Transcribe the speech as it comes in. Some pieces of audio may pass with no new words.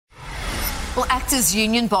Well, Actors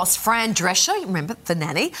Union boss Fran Drescher, you remember, the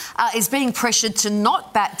nanny, is being pressured to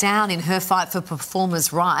not back down in her fight for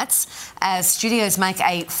performers' rights as studios make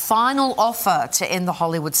a final offer to end the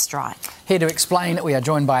Hollywood strike. Here to explain, we are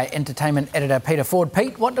joined by entertainment editor Peter Ford.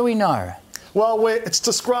 Pete, what do we know? Well, it's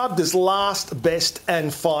described as last, best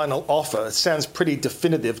and final offer. It sounds pretty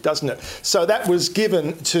definitive, doesn't it? So that was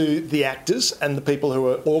given to the actors and the people who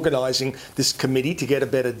are organising this committee to get a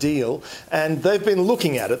better deal. And they've been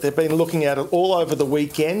looking at it. They've been looking at it all over the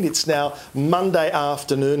weekend. It's now Monday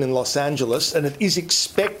afternoon in Los Angeles, and it is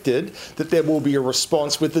expected that there will be a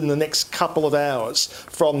response within the next couple of hours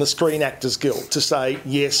from the Screen Actors Guild to say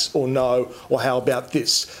yes or no, or how about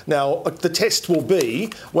this. Now, the test will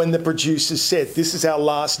be when the producers said this is our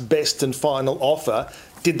last, best and final offer.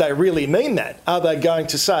 Did they really mean that? Are they going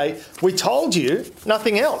to say, we told you,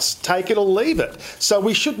 nothing else, take it or leave it? So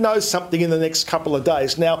we should know something in the next couple of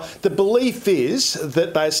days. Now, the belief is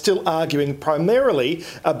that they're still arguing primarily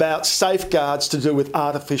about safeguards to do with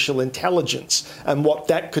artificial intelligence and what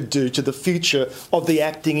that could do to the future of the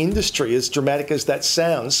acting industry, as dramatic as that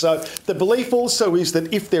sounds. So the belief also is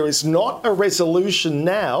that if there is not a resolution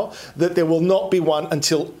now, that there will not be one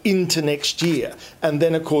until into next year. And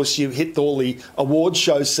then, of course, you hit all the award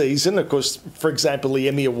shows season. Of course, for example, the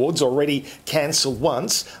Emmy Awards already cancelled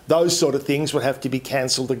once. Those sort of things would have to be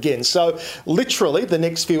cancelled again. So literally the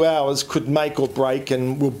next few hours could make or break,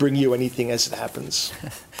 and we'll bring you anything as it happens.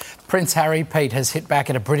 Prince Harry, Pete, has hit back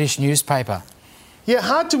at a British newspaper. Yeah,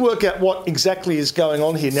 hard to work out what exactly is going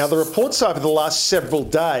on here. Now, the reports over the last several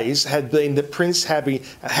days had been that Prince Harry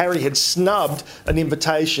had snubbed an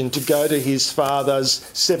invitation to go to his father's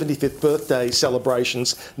 75th birthday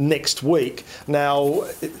celebrations next week. Now,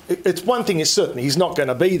 it's one thing is certain, he's not going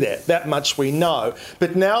to be there. That much we know.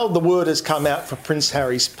 But now the word has come out from Prince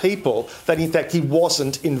Harry's people that, in fact, he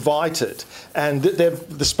wasn't invited. And the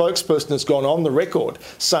spokesperson has gone on the record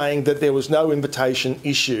saying that there was no invitation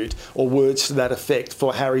issued or words to that effect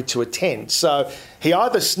for Harry to attend. So he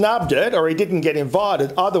either snubbed it or he didn't get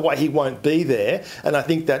invited. Either way, he won't be there. And I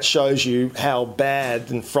think that shows you how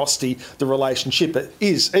bad and frosty the relationship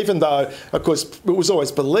is, even though, of course, it was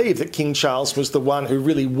always believed that King Charles was the one who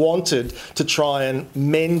really wanted to try and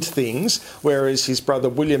mend things, whereas his brother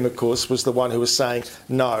William, of course, was the one who was saying,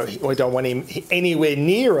 no, we don't want him anywhere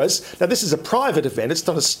near us. Now, this is a private event. It's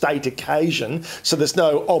not a state occasion, so there's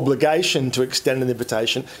no obligation to extend an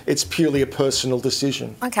invitation. It's purely a personal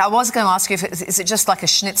decision. OK, I was going to ask you, is it just like a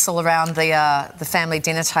schnitzel around the family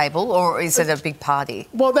dinner table, or is it a big party?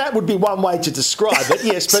 Well, that would be one way to describe it,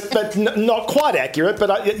 yes, but not quite accurate.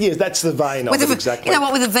 But yes, that's the vein of it, exactly. You know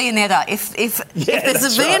what, with a Viennetta, if there's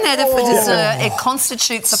a Viennetta for dessert, it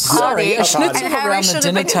constitutes a party. Sorry, a schnitzel around the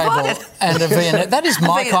dinner table and a Viennetta. That is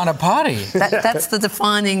my kind of party. That's the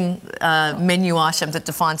defining menu item that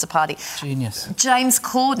defines a party. Genius. James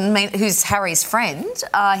Corden, who's Harry's friend,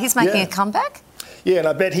 he's making a comeback. Yeah, and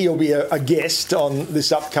I bet he'll be a guest on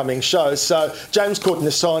this upcoming show. So James Corden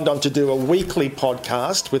has signed on to do a weekly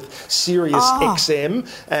podcast with Sirius XM.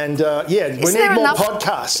 And, we need more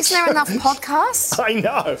podcasts. Isn't there enough podcasts? I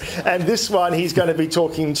know. And this one, he's going to be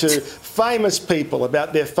talking to famous people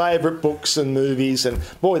about their favourite books and movies. And,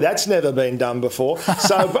 boy, that's never been done before.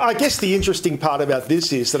 So I guess the interesting part about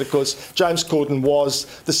this is that, of course, James Corden was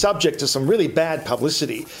the subject of some really bad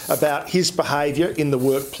publicity about his behaviour in the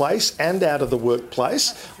workplace and out of the workplace.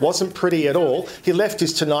 Wasn't pretty at all. He left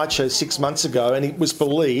his Tonight Show 6 months ago, and it was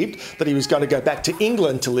believed that he was going to go back to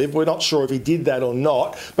England to live. We're not sure if he did that or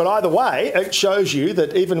not. But either way, it shows you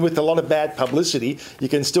that even with a lot of bad publicity, you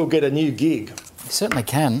can still get a new gig. You certainly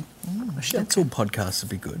can. A schnitzel podcast would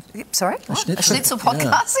be good. Sorry? A schnitzel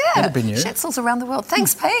podcast? Yeah. That'd be new. Schnitzels around the world.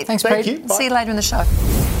 Thanks, Pete. Thanks, Pete. Thank you. Bye. See you later in the show.